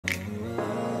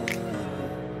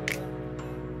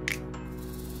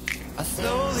I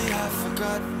slowly have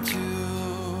forgotten to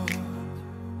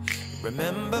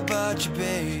remember about you,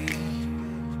 babe.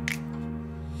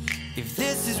 If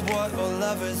this is what all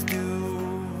lovers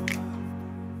do,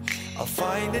 I'll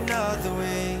find another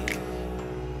way.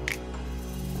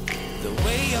 The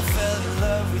way I fell in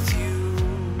love with you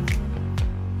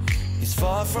is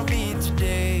far from me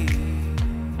today.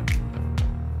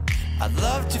 I'd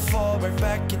love to fall right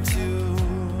back into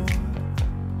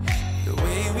the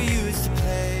way we used to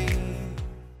play.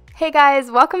 Hey guys,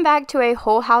 welcome back to a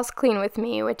whole house clean with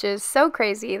me, which is so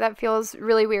crazy. That feels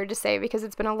really weird to say because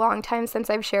it's been a long time since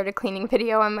I've shared a cleaning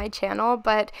video on my channel,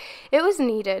 but it was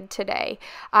needed today.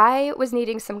 I was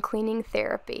needing some cleaning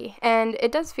therapy, and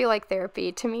it does feel like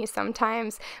therapy to me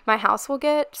sometimes. My house will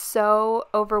get so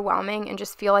overwhelming and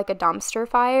just feel like a dumpster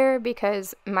fire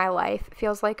because my life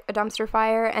feels like a dumpster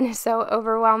fire and is so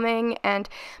overwhelming, and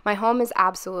my home is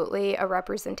absolutely a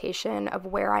representation of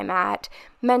where I'm at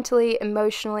mentally,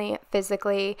 emotionally,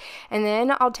 physically. And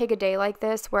then I'll take a day like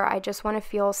this where I just want to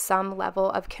feel some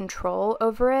level of control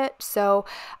over it. So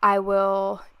I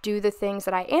will do the things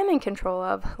that I am in control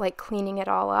of, like cleaning it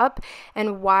all up.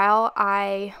 And while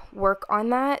I work on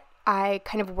that, I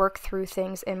kind of work through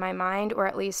things in my mind, or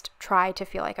at least try to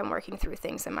feel like I'm working through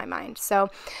things in my mind. So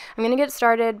I'm going to get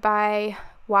started by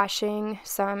washing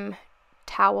some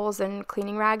towels and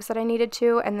cleaning rags that I needed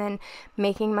to, and then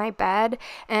making my bed.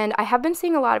 And I have been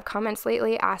seeing a lot of comments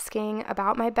lately asking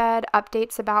about my bed,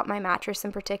 updates about my mattress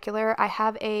in particular. I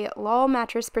have a Lol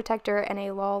mattress protector and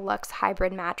a Lol Luxe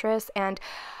hybrid mattress, and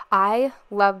I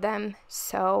love them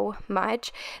so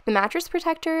much. The mattress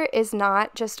protector is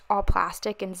not just all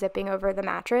plastic and zipping over the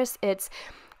mattress. It's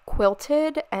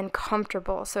quilted and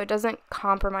comfortable, so it doesn't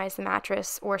compromise the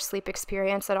mattress or sleep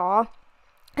experience at all.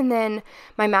 And then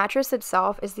my mattress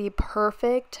itself is the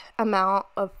perfect amount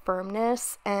of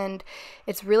firmness, and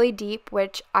it's really deep,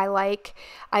 which I like.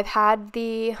 I've had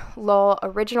the Lol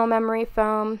original memory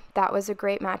foam. That was a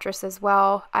great mattress as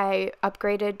well. I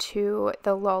upgraded to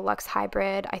the Lol Luxe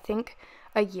hybrid, I think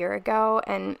a year ago,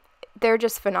 and they're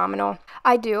just phenomenal.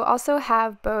 I do also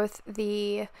have both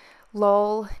the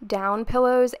Lol down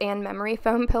pillows and memory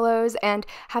foam pillows, and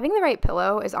having the right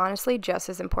pillow is honestly just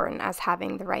as important as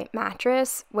having the right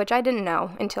mattress, which I didn't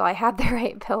know until I had the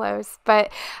right pillows.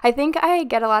 But I think I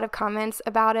get a lot of comments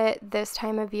about it this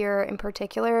time of year in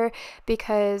particular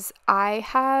because I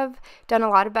have done a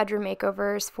lot of bedroom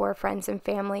makeovers for friends and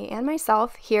family and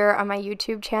myself here on my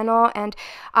YouTube channel, and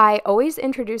I always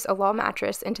introduce a Lol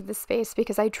mattress into the space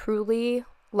because I truly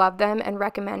love them and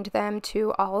recommend them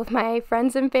to all of my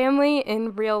friends and family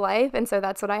in real life, and so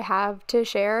that's what I have to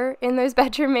share in those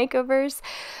bedroom makeovers.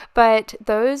 But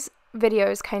those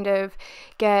videos kind of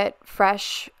get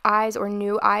fresh eyes or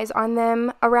new eyes on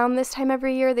them around this time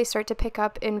every year. They start to pick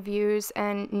up in views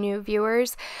and new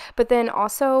viewers, but then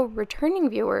also returning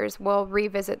viewers will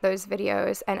revisit those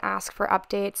videos and ask for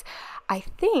updates, I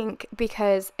think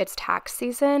because it's tax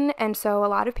season, and so a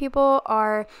lot of people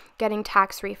are getting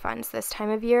tax refunds this time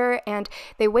of year, and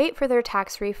they wait for their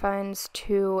tax refunds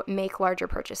to make larger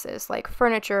purchases like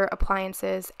furniture,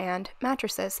 appliances, and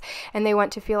mattresses, and they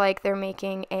want to feel like they're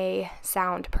making a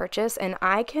sound purchase. And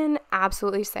I can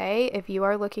absolutely say, if you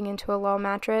are looking into a Lol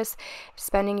mattress,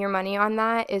 spending your money on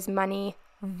that is money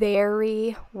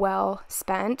very well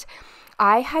spent.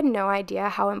 I had no idea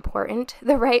how important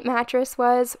the right mattress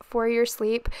was for your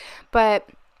sleep, but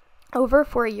over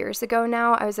 4 years ago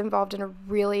now, I was involved in a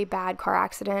really bad car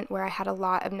accident where I had a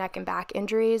lot of neck and back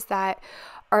injuries that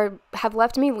have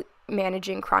left me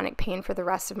managing chronic pain for the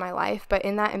rest of my life. But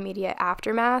in that immediate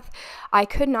aftermath, I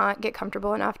could not get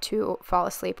comfortable enough to fall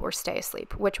asleep or stay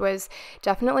asleep, which was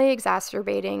definitely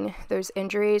exacerbating those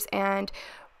injuries and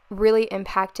really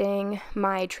impacting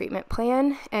my treatment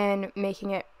plan and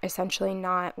making it essentially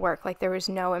not work. Like, there was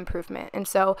no improvement. And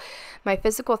so my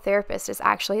physical therapist is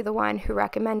actually the one who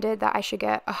recommended that I should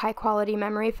get a high quality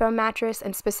memory foam mattress,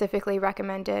 and specifically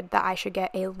recommended that I should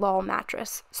get a Lol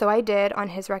mattress. So I did on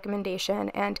his recommendation,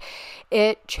 and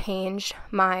it changed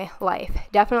my life.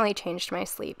 Definitely changed my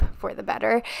sleep for the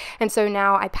better. And so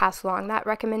now I pass along that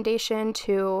recommendation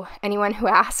to anyone who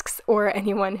asks or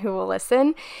anyone who will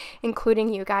listen,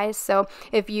 including you guys. So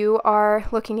if you are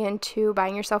looking into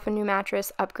buying yourself a new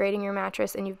mattress, upgrading your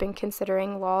mattress, and you've been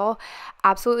considering Lol,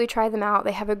 absolutely try them out.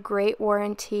 They have a great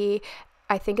warranty.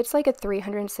 I think it's like a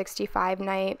 365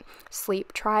 night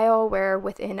sleep trial where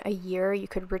within a year you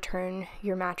could return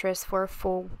your mattress for a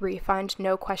full refund,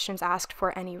 no questions asked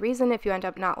for any reason if you end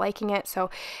up not liking it.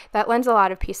 So that lends a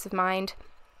lot of peace of mind.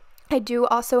 I do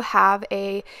also have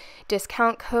a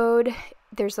discount code.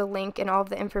 There's a link and all of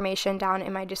the information down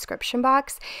in my description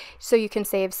box, so you can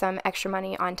save some extra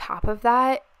money on top of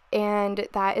that. And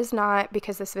that is not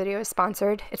because this video is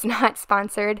sponsored. It's not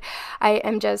sponsored. I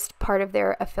am just part of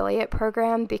their affiliate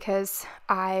program because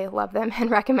I love them and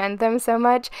recommend them so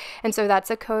much. And so that's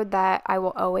a code that I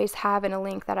will always have and a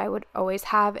link that I would always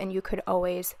have and you could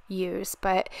always use.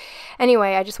 But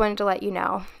anyway, I just wanted to let you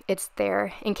know it's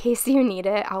there in case you need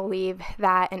it. I'll leave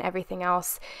that and everything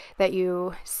else that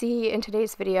you see in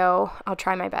today's video. I'll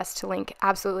try my best to link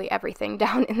absolutely everything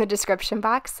down in the description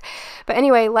box. But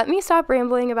anyway, let me stop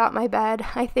rambling about my bed.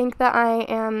 I think that I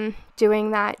am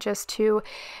doing that just to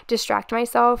distract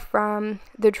myself from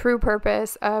the true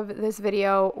purpose of this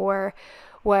video or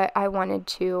what I wanted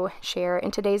to share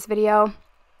in today's video.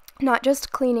 Not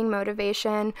just cleaning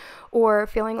motivation or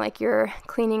feeling like you're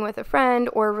cleaning with a friend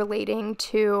or relating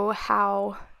to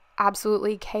how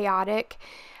absolutely chaotic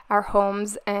our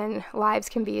homes and lives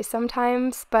can be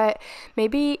sometimes, but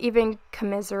maybe even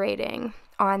commiserating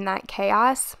on that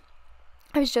chaos.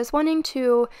 I was just wanting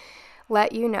to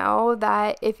let you know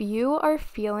that if you are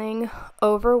feeling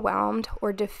overwhelmed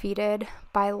or defeated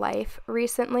by life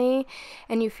recently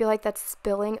and you feel like that's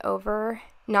spilling over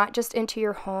not just into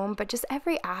your home, but just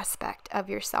every aspect of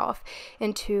yourself,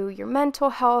 into your mental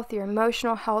health, your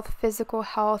emotional health, physical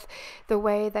health, the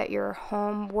way that your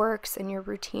home works and your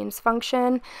routines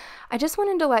function, I just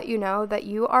wanted to let you know that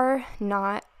you are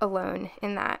not alone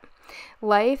in that.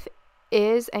 Life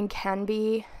is and can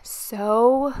be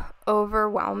so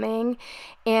overwhelming,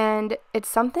 and it's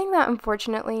something that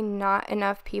unfortunately not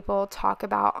enough people talk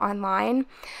about online.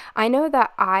 I know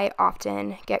that I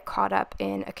often get caught up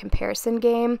in a comparison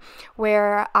game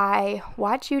where I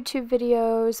watch YouTube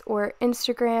videos or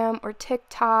Instagram or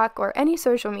TikTok or any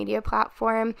social media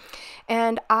platform,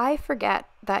 and I forget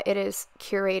that it is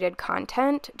curated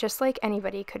content, just like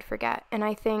anybody could forget. And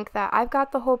I think that I've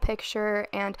got the whole picture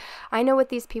and I know what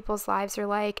these people's lives are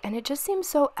like, and it just seems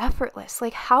so effortless.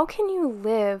 Like, how can you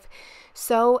live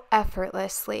so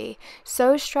effortlessly,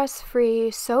 so stress-free,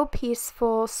 so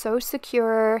peaceful, so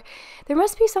secure? There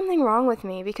must be something wrong with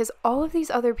me because all of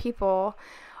these other people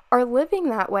are living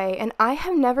that way, and I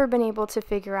have never been able to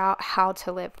figure out how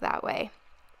to live that way.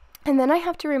 And then I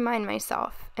have to remind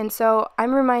myself, and so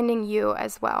I'm reminding you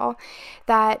as well,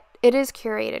 that it is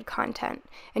curated content,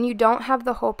 and you don't have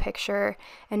the whole picture,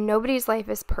 and nobody's life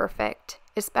is perfect,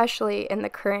 especially in the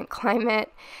current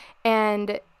climate,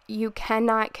 and you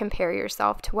cannot compare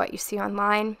yourself to what you see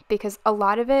online, because a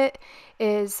lot of it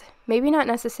is maybe not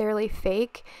necessarily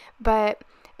fake, but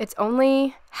it's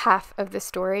only half of the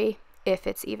story, if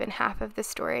it's even half of the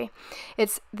story.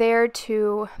 It's there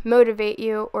to motivate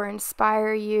you or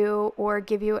inspire you or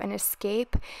give you an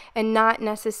escape, and not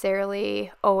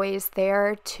necessarily always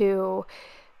there to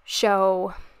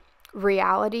show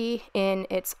reality in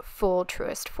its full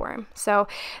truest form. So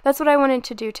that's what I wanted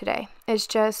to do today, is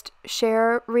just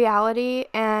share reality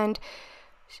and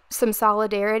some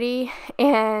solidarity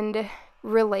and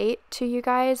relate to you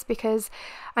guys, because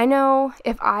I know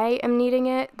if I am needing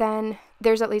it, then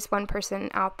there's at least one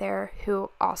person out there who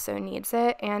also needs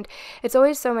it. And it's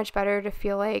always so much better to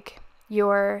feel like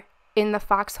you're in the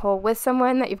foxhole with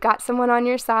someone, that you've got someone on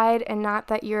your side, and not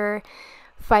that you're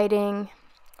fighting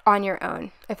on your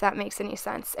own, if that makes any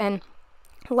sense. And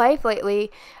life lately,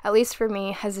 at least for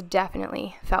me, has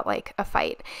definitely felt like a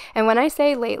fight. And when I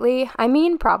say lately, I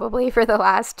mean probably for the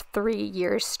last 3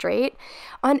 years straight,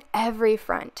 on every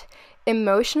front.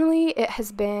 Emotionally, it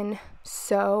has been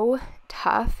so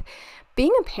tough.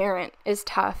 Being a parent is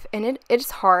tough, and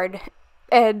it's hard,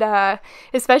 and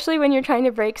especially when you're trying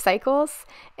to break cycles,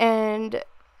 and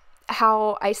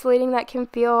how isolating that can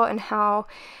feel, and how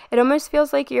it almost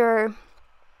feels like you're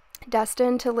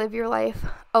destined to live your life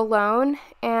alone.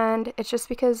 And it's just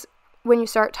because when you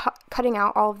start cutting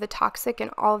out all of the toxic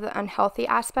and all of the unhealthy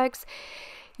aspects,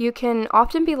 you can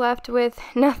often be left with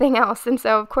nothing else. And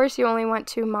so of course you only want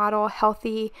to model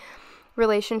healthy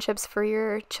relationships for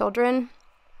your children,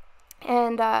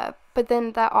 and but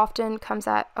then that often comes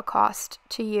at a cost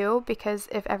to you, because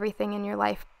if everything in your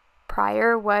life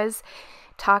prior was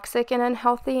toxic and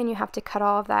unhealthy and you have to cut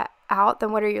all of that out,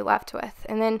 then what are you left with?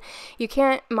 And then you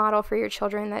can't model for your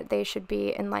children that they should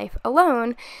be in life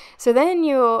alone. So then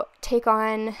you take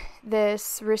on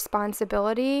this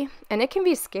responsibility, and it can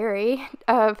be scary,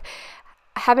 of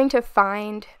having to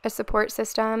find a support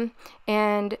system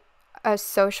and a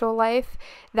social life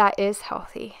that is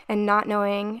healthy, and not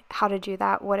knowing how to do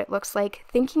that, what it looks like,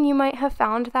 thinking you might have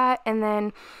found that, and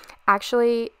then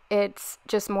actually it's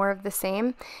just more of the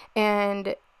same,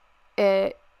 and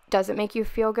it doesn't make you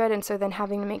feel good. And so then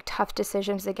having to make tough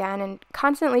decisions again, and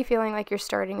constantly feeling like you're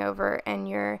starting over and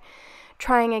you're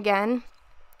trying again.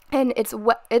 And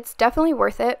it's definitely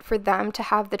worth it for them to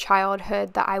have the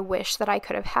childhood that I wish that I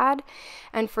could have had,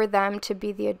 and for them to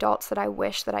be the adults that I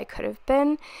wish that I could have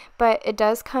been. But it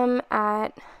does come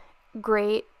at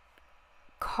great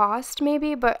cost,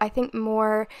 maybe, but I think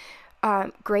more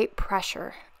great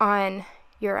pressure on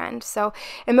your end. So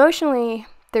emotionally,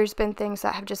 there's been things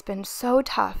that have just been so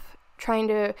tough, trying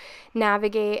to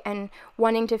navigate and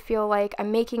wanting to feel like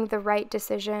I'm making the right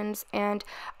decisions and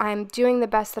I'm doing the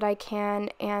best that I can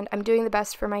and I'm doing the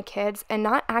best for my kids, and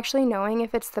not actually knowing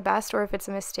if it's the best or if it's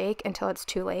a mistake until it's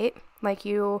too late. Like,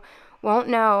 you won't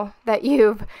know that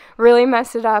you've really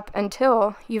messed it up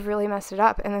until you've really messed it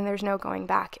up, and then there's no going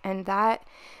back. And that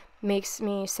makes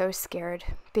me so scared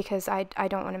because I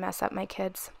don't want to mess up my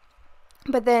kids.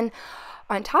 But then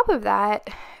on top of that,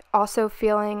 also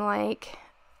feeling like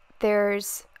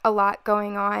there's a lot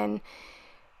going on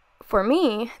for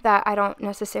me that I don't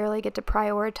necessarily get to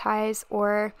prioritize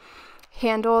or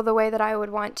handle the way that I would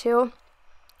want to.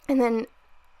 And then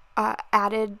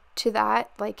added to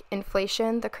that, like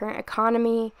inflation, the current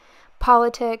economy,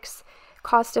 politics,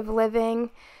 cost of living,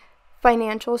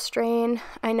 financial strain.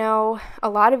 I know a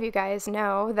lot of you guys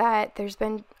know that there's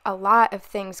been a lot of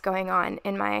things going on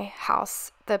in my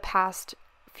house the past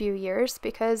few years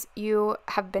because you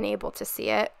have been able to see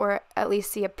it, or at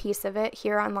least see a piece of it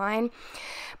here online.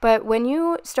 But when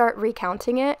you start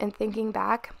recounting it and thinking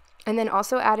back, and then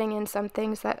also adding in some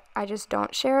things that I just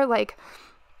don't share, like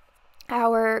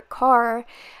our car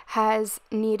has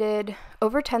needed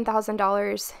over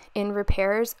 $10,000 in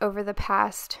repairs over the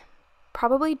past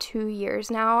probably 2 years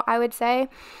now, I would say.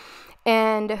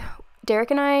 And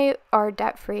Derek and I are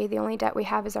debt-free. The only debt we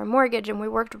have is our mortgage, and we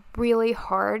worked really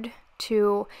hard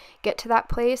to get to that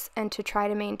place and to try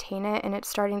to maintain it, and it's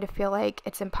starting to feel like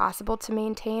it's impossible to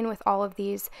maintain with all of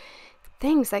these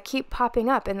things that keep popping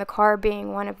up, and the car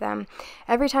being one of them.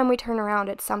 Every time we turn around,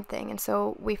 it's something. And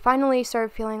so we finally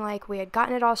started feeling like we had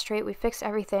gotten it all straight, we fixed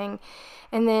everything,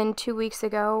 and then 2 weeks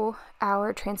ago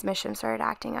our transmission started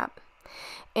acting up.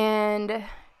 And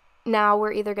now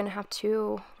we're either going to have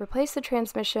to replace the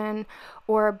transmission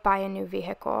or buy a new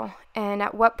vehicle. And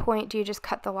at what point do you just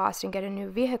cut the loss and get a new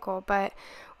vehicle? But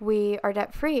we are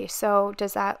debt free. So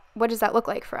what does that look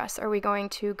like for us? Are we going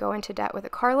to go into debt with a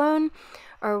car loan?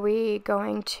 Are we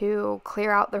going to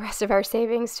clear out the rest of our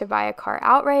savings to buy a car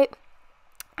outright?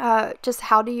 Just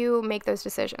how do you make those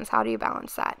decisions? How do you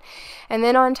balance that? And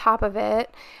then on top of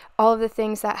it, all of the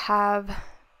things that have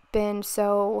been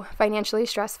so financially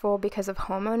stressful because of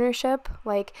home ownership.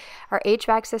 Like, our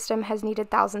HVAC system has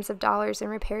needed thousands of dollars in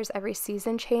repairs every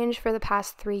season change for the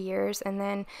past 3 years. And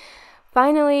then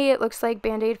finally, it looks like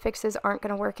Band-Aid fixes aren't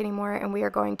going to work anymore, and we are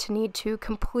going to need to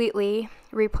completely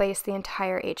replace the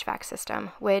entire HVAC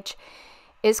system, which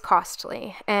is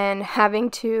costly. And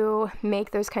having to make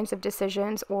those kinds of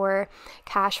decisions or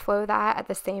cash flow that at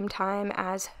the same time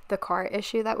as the car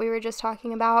issue that we were just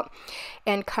talking about,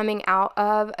 and coming out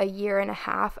of a year and a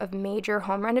half of major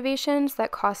home renovations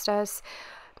that cost us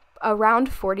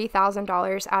around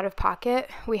 $40,000 out of pocket.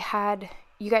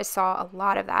 You guys saw a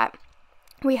lot of that.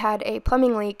 We had a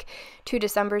plumbing leak 2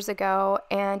 Decembers ago,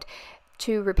 and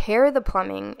to repair the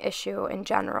plumbing issue in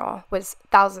general was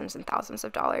thousands and thousands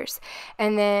of dollars.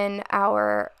 And then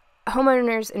our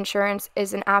homeowner's insurance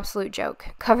is an absolute joke,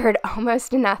 covered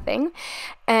almost nothing.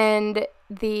 And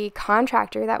the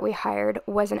contractor that we hired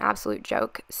was an absolute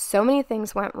joke. So many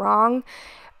things went wrong.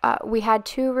 We had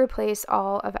to replace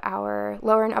all of our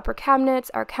lower and upper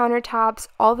cabinets, our countertops,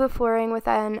 all the flooring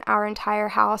within our entire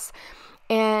house.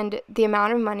 And the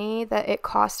amount of money that it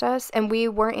cost us, and we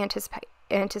weren't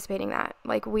anticipating that.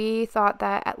 Like, we thought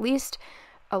that at least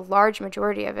a large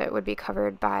majority of it would be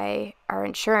covered by our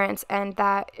insurance, and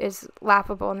that is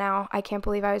laughable now. I can't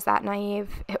believe I was that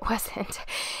naive. It wasn't.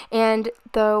 And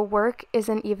the work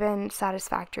isn't even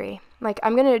satisfactory. Like,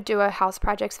 I'm going to do a house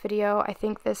projects video, I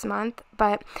think, this month,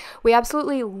 but we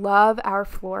absolutely love our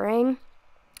flooring.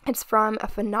 It's from a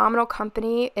phenomenal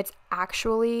company. It's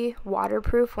actually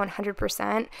waterproof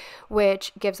 100%,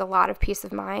 which gives a lot of peace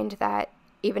of mind that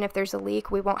even if there's a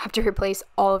leak, we won't have to replace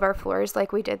all of our floors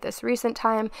like we did this recent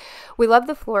time. We love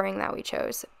the flooring that we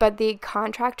chose, but the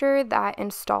contractor that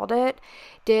installed it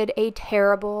did a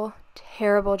terrible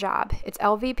job. It's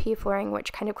LVP flooring,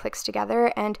 which kind of clicks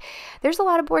together, and there's a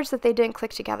lot of boards that they didn't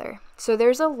click together. So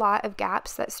there's a lot of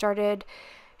gaps that started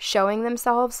showing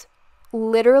themselves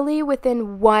literally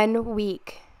within 1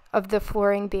 week of the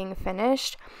flooring being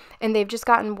finished, and they've just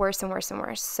gotten worse and worse and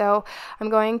worse. So I'm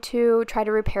going to try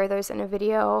to repair those in a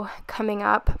video coming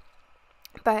up,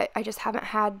 but I just haven't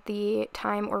had the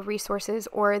time or resources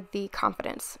or the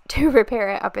confidence to repair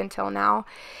it up until now.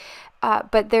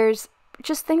 But there's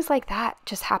just things like that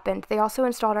just happened. They also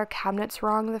installed our cabinets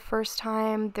wrong the first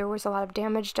time. There was a lot of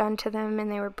damage done to them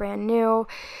and they were brand new.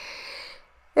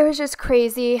 It was just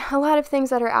crazy. A lot of things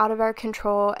that are out of our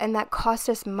control and that cost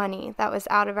us money that was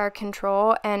out of our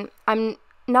control. And I'm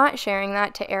not sharing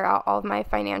that to air out all of my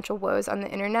financial woes on the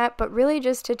internet, but really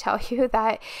just to tell you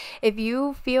that if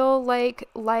you feel like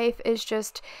life is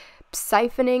just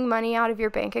siphoning money out of your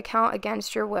bank account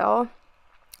against your will,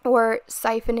 or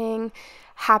siphoning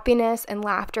happiness and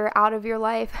laughter out of your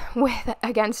life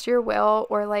against your will,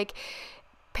 or like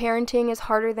parenting is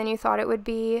harder than you thought it would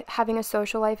be, having a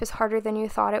social life is harder than you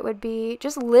thought it would be,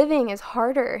 just living is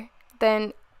harder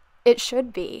than it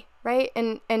should be, right?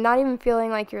 And not even feeling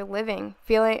like you're living,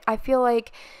 I feel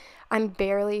like I'm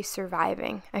barely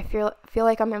surviving. I feel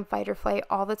like I'm in fight or flight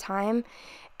all the time,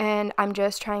 and I'm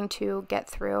just trying to get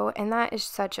through, and that is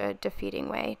such a defeating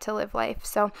way to live life.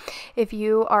 So if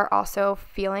you are also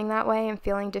feeling that way and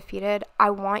feeling defeated,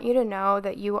 I want you to know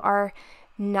that you are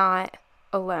not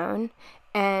alone.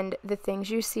 And the things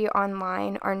you see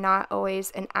online are not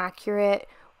always an accurate,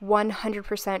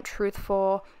 100%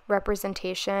 truthful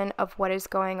representation of what is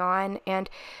going on. And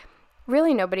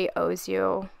really nobody owes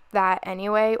you that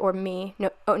anyway, or me.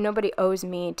 Nobody owes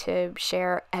me to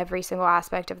share every single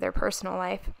aspect of their personal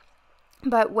life.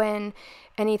 But when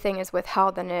anything is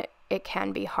withheld, then it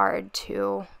can be hard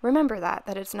to remember that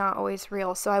it's not always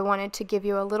real. So I wanted to give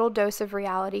you a little dose of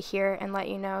reality here and let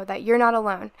you know that you're not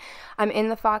alone. I'm in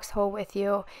the foxhole with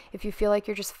you. If you feel like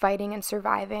you're just fighting and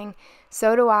surviving,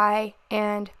 so do I,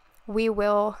 and we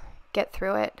will get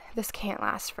through it. This can't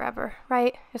last forever,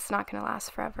 right? It's not going to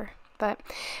last forever. But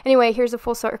anyway, here's a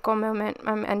full circle moment.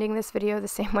 I'm ending this video the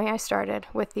same way I started,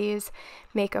 with these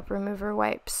makeup remover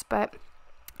wipes. But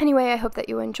anyway, I hope that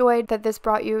you enjoyed, that this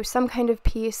brought you some kind of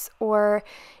peace or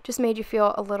just made you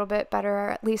feel a little bit better, or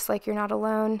at least like you're not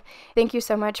alone. Thank you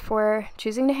so much for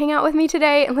choosing to hang out with me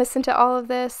today and listen to all of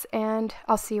this, and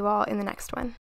I'll see you all in the next one.